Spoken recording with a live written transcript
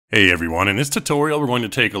Hey everyone, in this tutorial we're going to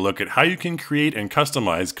take a look at how you can create and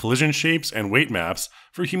customize collision shapes and weight maps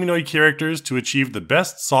for humanoid characters to achieve the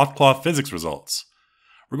best soft cloth physics results.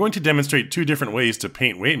 We're going to demonstrate two different ways to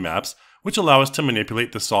paint weight maps which allow us to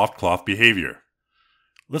manipulate the soft cloth behavior.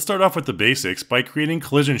 Let's start off with the basics by creating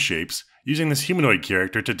collision shapes using this humanoid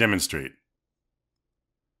character to demonstrate.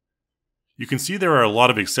 You can see there are a lot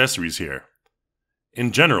of accessories here.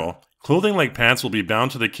 In general, clothing like pants will be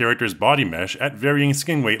bound to the character's body mesh at varying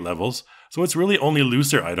skin weight levels, so it's really only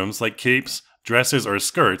looser items like capes, dresses, or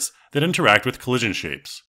skirts that interact with collision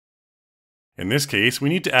shapes. In this case, we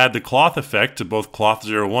need to add the cloth effect to both cloth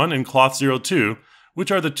 01 and cloth 02, which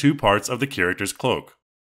are the two parts of the character's cloak.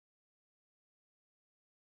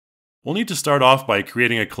 We'll need to start off by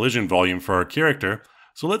creating a collision volume for our character,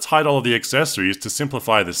 so let's hide all of the accessories to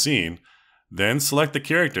simplify the scene. Then select the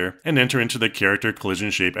character and enter into the Character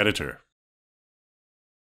Collision Shape Editor.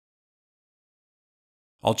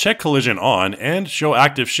 I'll check Collision on and show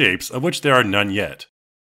active shapes, of which there are none yet.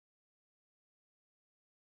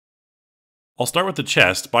 I'll start with the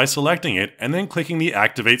chest by selecting it and then clicking the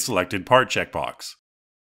Activate Selected Part checkbox.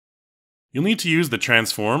 You'll need to use the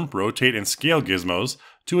Transform, Rotate, and Scale gizmos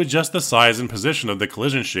to adjust the size and position of the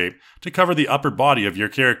collision shape to cover the upper body of your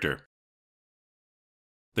character.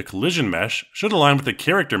 The collision mesh should align with the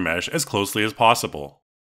character mesh as closely as possible.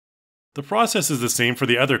 The process is the same for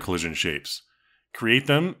the other collision shapes. Create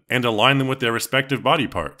them and align them with their respective body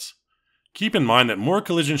parts. Keep in mind that more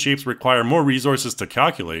collision shapes require more resources to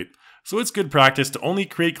calculate, so it's good practice to only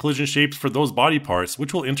create collision shapes for those body parts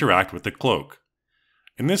which will interact with the cloak.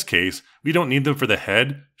 In this case, we don't need them for the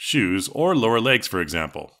head, shoes, or lower legs, for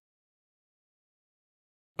example.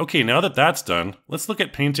 Okay, now that that's done, let's look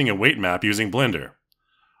at painting a weight map using Blender.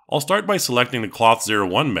 I'll start by selecting the cloth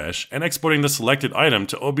 01 mesh and exporting the selected item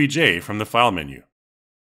to OBJ from the File menu.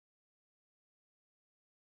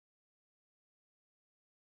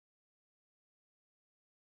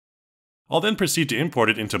 I'll then proceed to import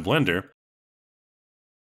it into Blender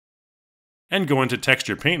and go into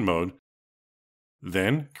Texture Paint mode,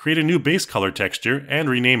 then create a new base color texture and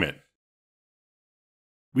rename it.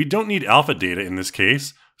 We don't need alpha data in this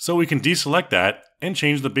case, so we can deselect that and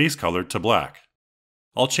change the base color to black.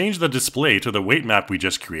 I'll change the display to the weight map we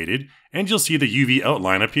just created, and you'll see the UV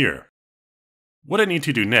outline appear. What I need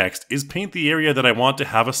to do next is paint the area that I want to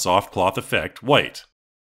have a soft cloth effect white.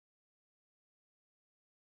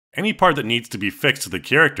 Any part that needs to be fixed to the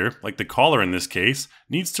character, like the collar in this case,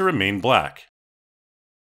 needs to remain black.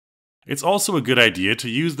 It's also a good idea to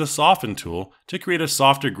use the Soften tool to create a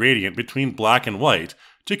softer gradient between black and white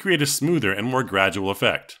to create a smoother and more gradual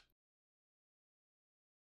effect.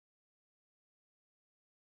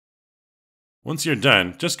 Once you're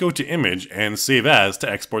done, just go to Image and Save As to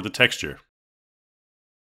export the texture.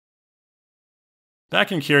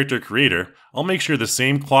 Back in Character Creator, I'll make sure the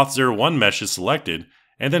same Cloth 01 mesh is selected,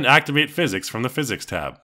 and then activate Physics from the Physics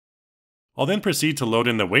tab. I'll then proceed to load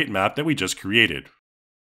in the weight map that we just created.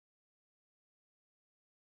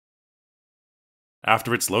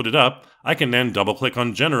 After it's loaded up, I can then double-click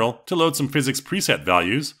on General to load some physics preset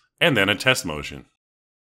values, and then a test motion.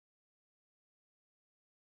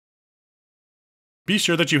 Be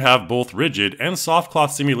sure that you have both rigid and soft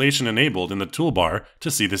cloth simulation enabled in the toolbar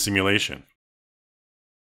to see the simulation.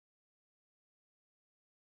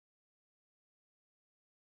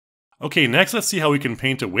 Okay, next let's see how we can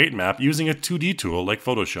paint a weight map using a 2D tool like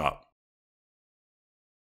Photoshop.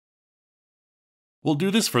 We'll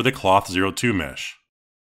do this for the Cloth 02 mesh.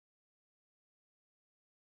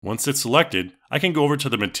 Once it's selected, I can go over to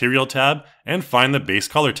the Material tab and find the base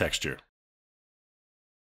color texture.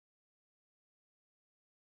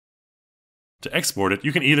 To export it,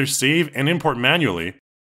 you can either save and import manually,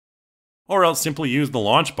 or else simply use the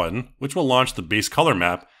Launch button, which will launch the base color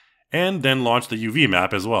map, and then launch the UV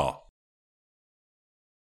map as well.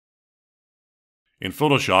 In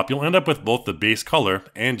Photoshop, you'll end up with both the base color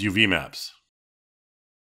and UV maps.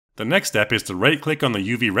 The next step is to right-click on the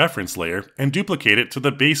UV reference layer and duplicate it to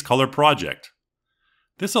the base color project.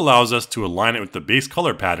 This allows us to align it with the base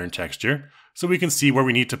color pattern texture, so we can see where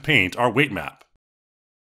we need to paint our weight map.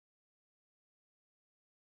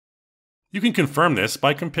 You can confirm this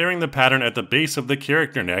by comparing the pattern at the base of the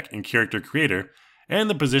character neck in Character Creator and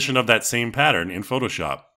the position of that same pattern in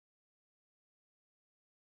Photoshop.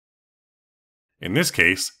 In this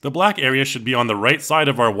case, the black area should be on the right side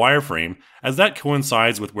of our wireframe as that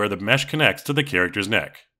coincides with where the mesh connects to the character's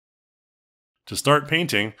neck. To start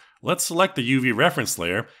painting, let's select the UV reference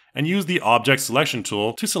layer and use the Object Selection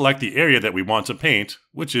tool to select the area that we want to paint,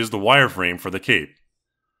 which is the wireframe for the cape.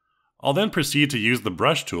 I'll then proceed to use the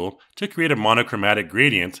brush tool to create a monochromatic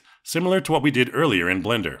gradient similar to what we did earlier in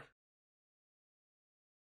Blender.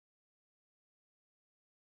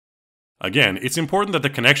 Again, it's important that the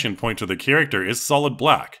connection point to the character is solid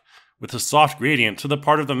black, with a soft gradient to the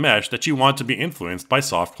part of the mesh that you want to be influenced by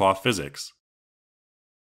soft cloth physics.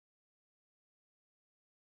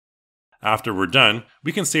 After we're done,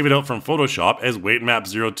 we can save it out from Photoshop as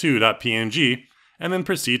weightmap02.png and then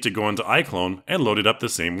proceed to go into iClone and load it up the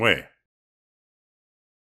same way.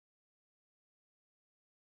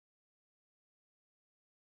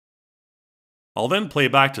 I'll then play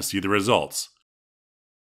back to see the results.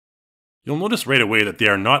 You'll notice right away that they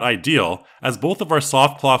are not ideal, as both of our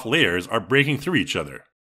soft cloth layers are breaking through each other.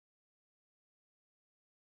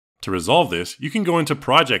 To resolve this, you can go into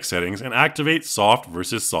Project Settings and activate Soft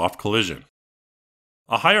versus Soft Collision.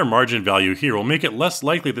 A higher margin value here will make it less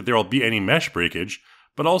likely that there will be any mesh breakage,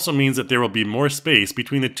 but also means that there will be more space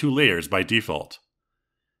between the two layers by default.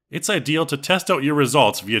 It's ideal to test out your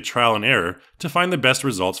results via trial and error to find the best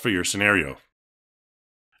results for your scenario.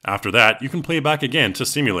 After that, you can play back again to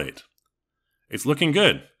simulate. It's looking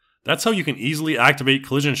good. That's how you can easily activate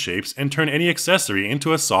collision shapes and turn any accessory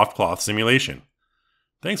into a soft cloth simulation.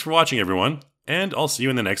 Thanks for watching everyone, and I'll see you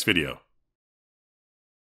in the next video.